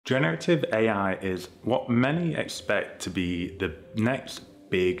Generative AI is what many expect to be the next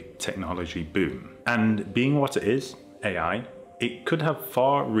big technology boom. And being what it is, AI, it could have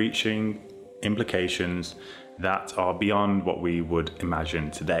far-reaching implications that are beyond what we would imagine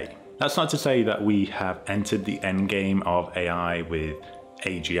today. That's not to say that we have entered the end game of AI with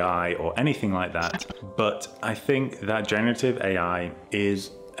AGI or anything like that, but I think that generative AI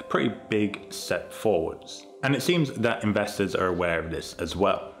is a pretty big step forwards. And it seems that investors are aware of this as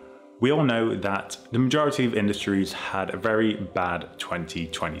well. We all know that the majority of industries had a very bad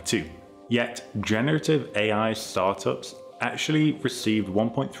 2022. Yet generative AI startups actually received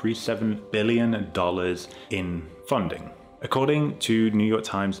 $1.37 billion in funding. According to New York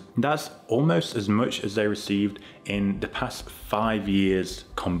Times, that's almost as much as they received in the past 5 years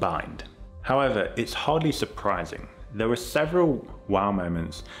combined. However, it's hardly surprising. There were several wow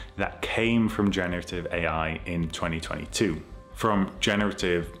moments that came from generative AI in 2022. From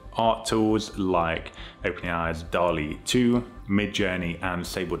generative art tools like OpenAI's DALL-E 2, Midjourney and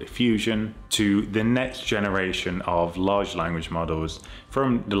Stable Diffusion, to the next generation of large language models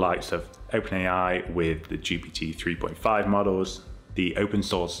from the likes of OpenAI with the GPT 3.5 models, the open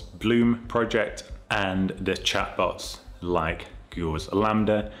source Bloom project, and the chatbots like Google's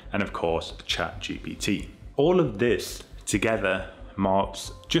Lambda, and of course ChatGPT. All of this together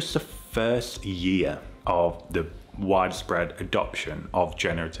marks just the first year of the widespread adoption of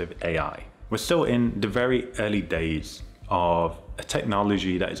generative AI. We're still in the very early days of a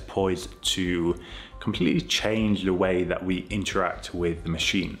technology that is poised to completely change the way that we interact with the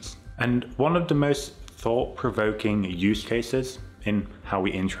machines. And one of the most thought-provoking use cases in how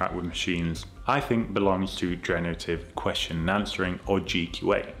we interact with machines, I think, belongs to Generative Question-Answering, or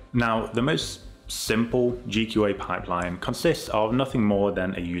GQA. Now, the most simple GQA pipeline consists of nothing more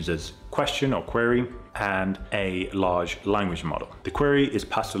than a user's question or query and a large language model. The query is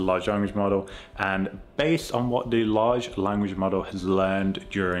passed to the large language model, and based on what the large language model has learned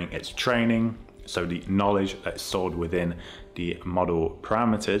during its training, so the knowledge that's stored within the model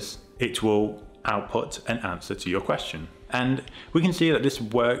parameters, it will output an answer to your question. And we can see that this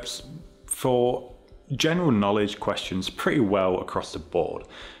works for general knowledge questions pretty well across the board.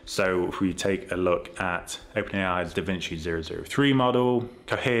 So if we take a look at OpenAI's DaVinci 003 model,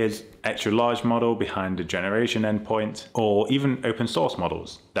 Cohere's extra large model behind the generation endpoint, or even open source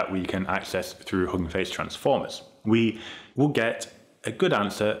models that we can access through Hugging Face transformers, we will get a good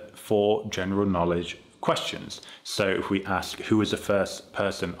answer for general knowledge questions. So if we ask who was the first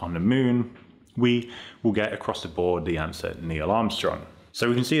person on the moon, we will get across the board the answer Neil Armstrong. So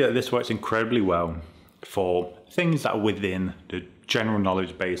we can see that this works incredibly well for things that are within the general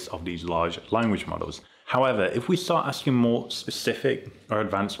knowledge base of these large language models. However, if we start asking more specific or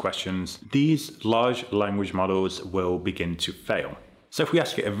advanced questions, these large language models will begin to fail. So if we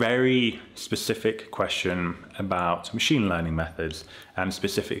ask it a very specific question about machine learning methods, and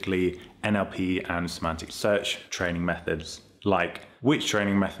specifically NLP and semantic search training methods, like which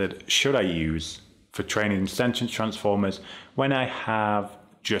training method should I use for training sentence transformers when I have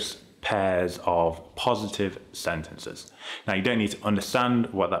just pairs of positive sentences. Now, you don't need to understand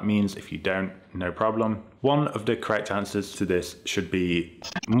what that means. If you don't, no problem. One of the correct answers to this should be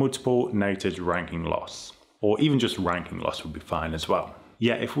multiple noted ranking loss, or even just ranking loss would be fine as well.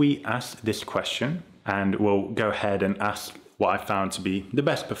 Yeah, if we ask this question, and we'll go ahead and ask what I found to be the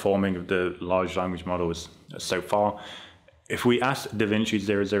best performing of the large language models so far. If we ask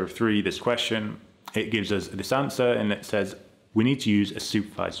DaVinci 003 this question, it gives us this answer, and it says, we need to use a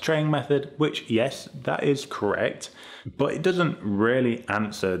supervised training method, which, yes, that is correct, but it doesn't really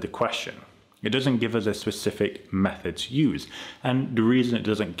answer the question. It doesn't give us a specific method to use. And the reason it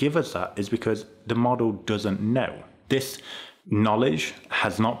doesn't give us that is because the model doesn't know. This knowledge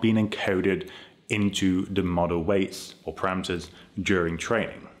has not been encoded into the model weights or parameters during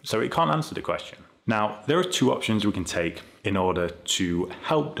training. So it can't answer the question. Now, there are two options we can take in order to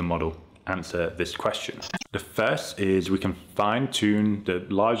help the model answer this question. The first is we can fine-tune the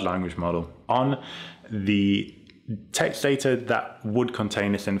large language model on the text data that would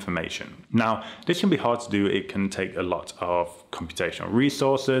contain this information. Now, this can be hard to do. It can take a lot of computational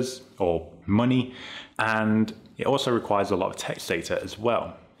resources or money, and it also requires a lot of text data as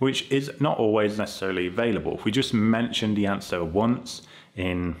well, which is not always necessarily available. If we just mention the answer once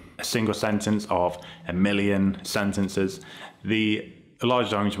in a single sentence of a million sentences, the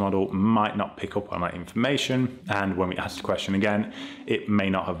large language model might not pick up on that information, and when we ask the question again, it may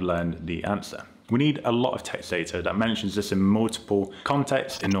not have learned the answer. We need a lot of text data that mentions this in multiple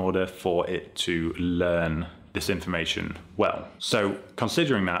contexts in order for it to learn this information well. So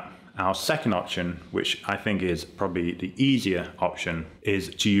considering that, our second option, which I think is probably the easier option, is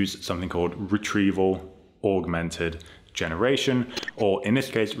to use something called retrieval augmented generation, or in this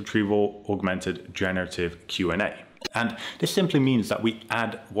case, retrieval augmented generative Q&A. And this simply means that we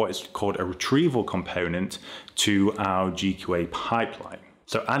add what is called a retrieval component to our GQA pipeline.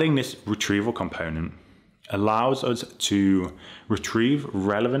 So adding this retrieval component allows us to retrieve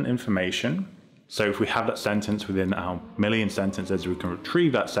relevant information. So if we have that sentence within our million sentences, we can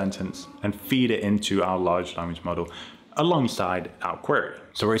retrieve that sentence and feed it into our large language model alongside our query.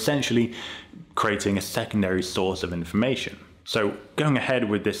 So we're essentially creating a secondary source of information. So going ahead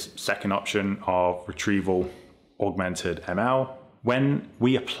with this second option of retrieval augmented ML, when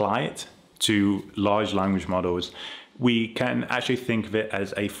we apply it to large language models, we can actually think of it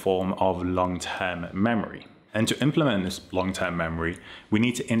as a form of long-term memory. And to implement this long-term memory, we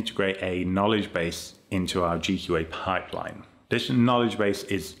need to integrate a knowledge base into our GQA pipeline. This knowledge base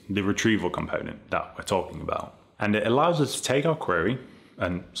is the retrieval component that we're talking about. And it allows us to take our query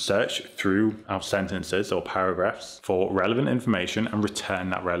and search through our sentences or paragraphs for relevant information and return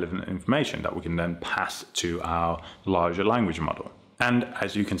that relevant information that we can then pass to our larger language model. And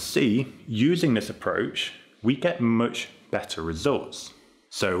as you can see, using this approach, we get much better results.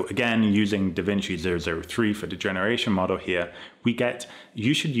 So again, using DaVinci 003 for the generation model here, we get,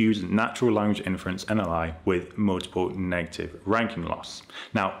 you should use natural language inference NLI with multiple negative ranking loss.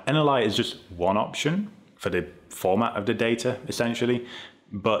 Now, NLI is just one option for the format of the data, essentially,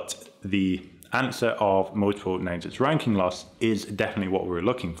 but the answer of multiple negative ranking loss is definitely what we're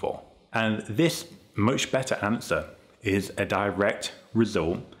looking for. And this much better answer is a direct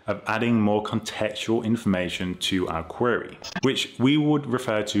result of adding more contextual information to our query, which we would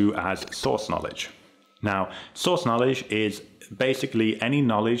refer to as source knowledge. Now, source knowledge is basically any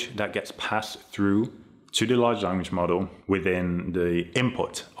knowledge that gets passed through to the large language model within the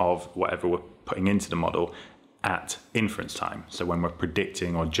input of whatever we're putting into the model at inference time. So when we're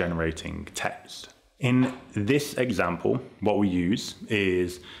predicting or generating text. In this example, what we use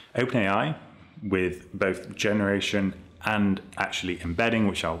is OpenAI with both generation and actually embedding,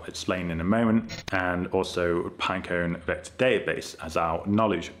 which I'll explain in a moment, and also Pinecone vector database as our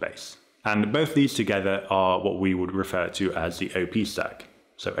knowledge base. And both these together are what we would refer to as the OP stack.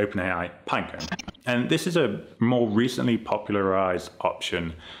 So OpenAI, Pinecone. And this is a more recently popularized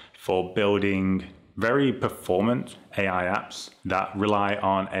option for building very performant AI apps that rely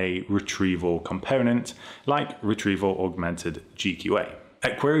on a retrieval component like retrieval augmented GQA.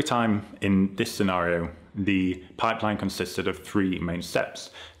 At query time in this scenario, the pipeline consisted of three main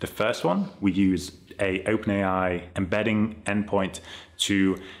steps. The first one, we use a OpenAI embedding endpoint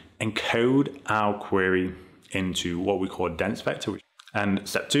to encode our query into what we call dense vector. And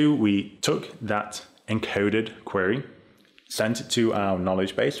step two, we took that encoded query, sent it to our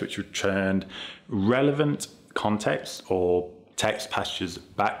knowledge base, which returned relevant context or text passages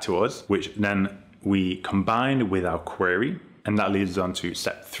back to us, which then we combined with our query. And that leads us on to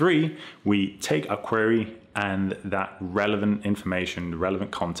step three. We take our query and that relevant information, relevant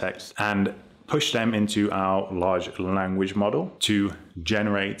context, and push them into our large language model to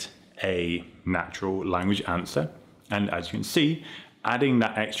generate a natural language answer. And as you can see, adding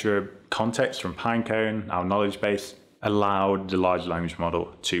that extra context from Pinecone, our knowledge base, allowed the large language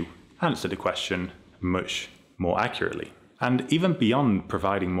model to answer the question much more accurately. And even beyond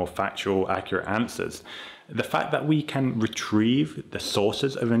providing more factual, accurate answers, the fact that we can retrieve the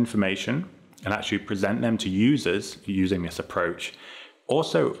sources of information and actually present them to users using this approach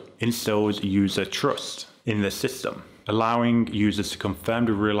also instills user trust in the system, allowing users to confirm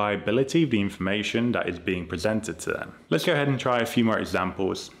the reliability of the information that is being presented to them. Let's go ahead and try a few more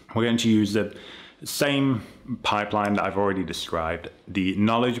examples. We're going to use the same pipeline that I've already described. The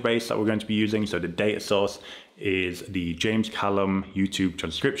knowledge base that we're going to be using, so the data source, is the James Callum YouTube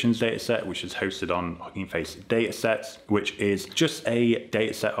transcriptions dataset, which is hosted on Hugging Face Datasets, which is just a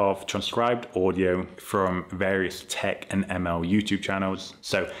dataset of transcribed audio from various tech and ML YouTube channels.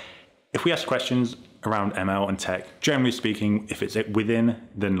 So if we ask questions around ML and tech, generally speaking, if it's within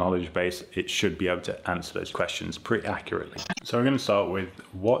the knowledge base, it should be able to answer those questions pretty accurately. So we're going to start with,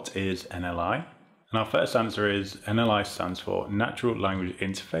 what is NLI? And our first answer is NLI stands for Natural Language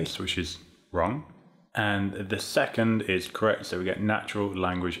Interface, which is wrong. And the second is correct. So we get Natural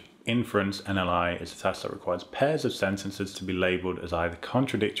Language Inference. NLI is a task that requires pairs of sentences to be labeled as either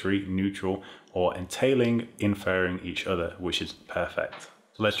contradictory, neutral, or entailing, inferring each other, which is perfect.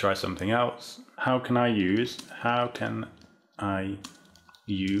 So let's try something else. How can I use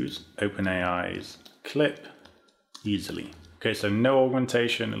OpenAI's Clip easily? Okay, so no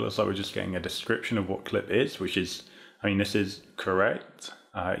augmentation. It looks like we're just getting a description of what Clip is, which is, I mean, this is correct.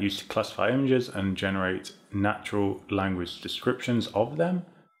 used to classify images and generate natural language descriptions of them,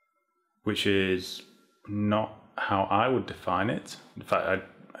 which is not how I would define it. In fact,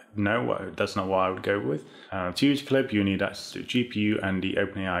 that's not what I would go with. To use Clip, you need access to GPU and the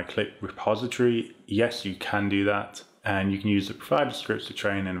OpenAI Clip repository. Yes, you can do that. And you can use the provided scripts to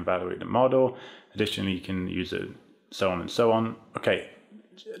train and evaluate the model. Additionally, you can use it so on and so on. Okay,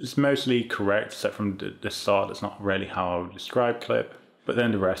 it's mostly correct, except from the start. That's not really how I would describe Clip. But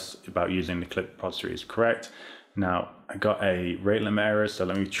then the rest about using the Clip repository is correct. Now, I got a rate limit error, so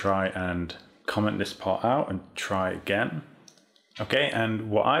let me try and comment this part out and try again. Okay, and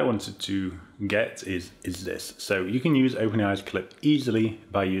what I wanted to get is this. So you can use OpenAI's Clip easily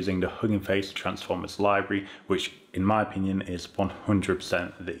by using the Hugging Face Transformers library, which in my opinion is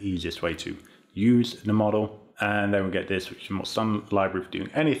 100% the easiest way to use the model. And then we get this, which is more some library for doing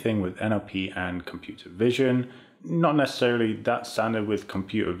anything with NLP and computer vision. Not necessarily that standard with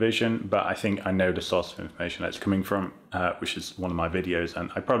computer vision, but I think I know the source of information that's coming from, which is one of my videos, and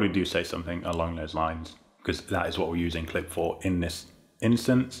I probably do say something along those lines, because that is what we're using Clip for in this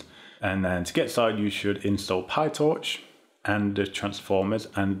instance. And then to get started, you should install PyTorch and the Transformers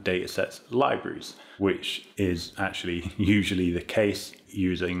and Datasets libraries, which is actually usually the case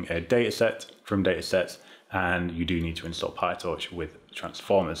using a dataset from Datasets, and you do need to install PyTorch with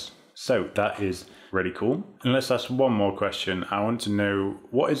Transformers. So that is really cool. And let's ask one more question. I want to know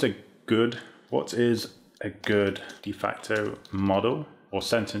what is a good de facto model or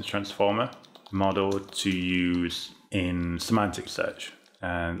sentence transformer model to use in semantic search,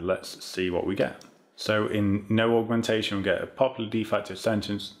 and let's see what we get. So in no augmentation, we get a popular de facto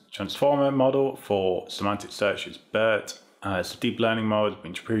sentence transformer model for semantic search is BERT. It's a deep learning model, it's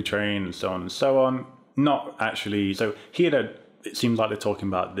been pre-trained and so on and so on. Not actually, so here it seems like they're talking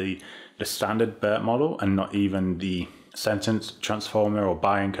about the standard BERT model and not even the sentence transformer or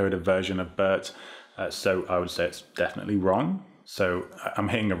bioencoder version of BERT. So I would say it's definitely wrong. So I'm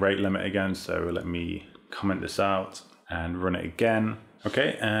hitting a rate limit again, so let me comment this out and run it again.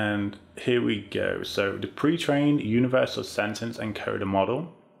 Okay, and here we go. So the pre-trained universal sentence encoder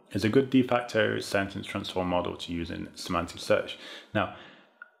model is a good de facto sentence transform model to use in semantic search. Now,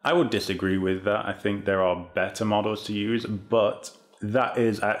 I would disagree with that. I think there are better models to use, but that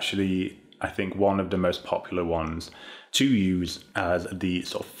is actually, I think, one of the most popular ones to use as the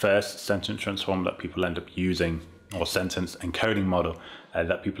sort of first sentence transform that people end up using, or sentence encoding model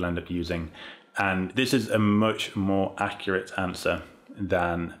that people end up using. And this is a much more accurate answer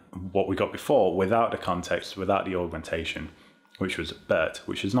than what we got before without the context, without the augmentation, which was BERT,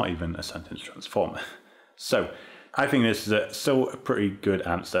 which is not even a sentence transformer. So I think this is still a pretty good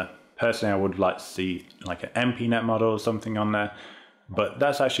answer. Personally, I would like to see like an MPNet model or something on there, but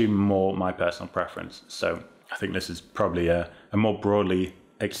that's actually more my personal preference. So I think this is probably a more broadly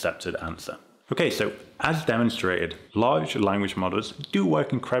accepted answer. Okay, so as demonstrated, large language models do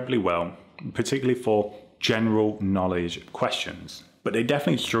work incredibly well, particularly for general knowledge questions, but they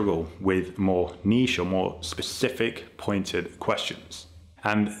definitely struggle with more niche or more specific pointed questions.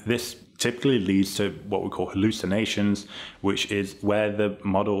 And this typically leads to what we call hallucinations, which is where the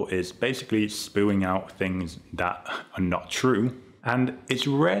model is basically spewing out things that are not true. And it's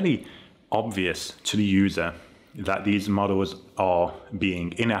rarely obvious to the user that these models are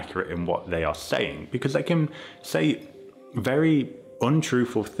being inaccurate in what they are saying, because they can say very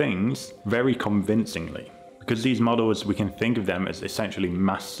untruthful things very convincingly. Because these models, we can think of them as essentially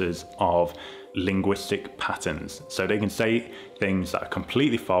masters of linguistic patterns. So they can say things that are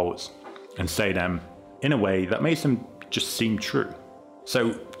completely false and say them in a way that makes them just seem true.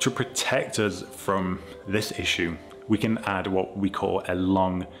 So to protect us from this issue, we can add what we call a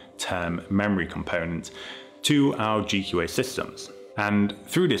long-term memory component to our GQA systems. And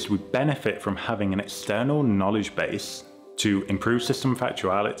through this, we benefit from having an external knowledge base to improve system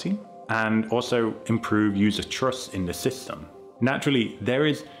factuality and also improve user trust in the system. Naturally, there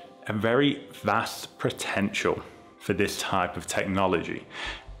is a very vast potential for this type of technology.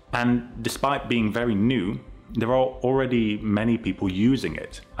 And despite being very new, there are already many people using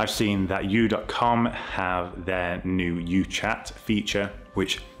it. I've seen that U.com have their new UChat feature,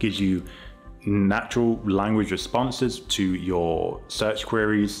 which gives you natural language responses to your search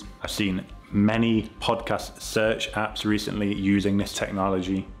queries. I've seen many podcast search apps recently using this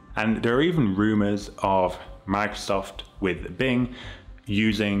technology. And there are even rumors of Microsoft with Bing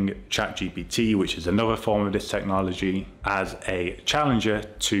using ChatGPT, which is another form of this technology, as a challenger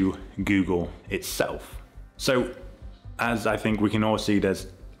to Google itself. So, as I think we can all see, there's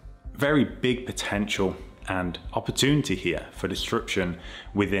very big potential and opportunity here for disruption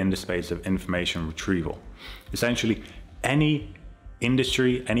within the space of information retrieval. Essentially, any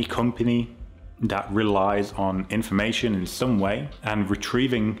industry, any company that relies on information in some way and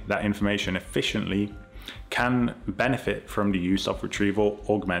retrieving that information efficiently can benefit from the use of retrieval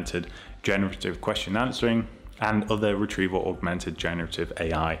augmented generative question answering and other retrieval augmented generative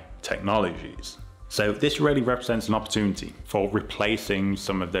AI technologies. So this really represents an opportunity for replacing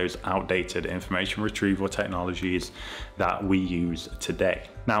some of those outdated information retrieval technologies that we use today.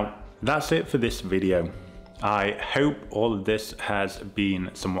 Now, that's it for this video. I hope all of this has been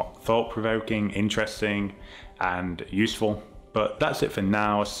somewhat thought-provoking, interesting, and useful, but that's it for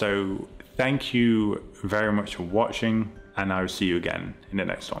now. So thank you very much for watching, and I will see you again in the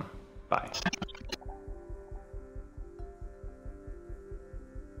next one. Bye.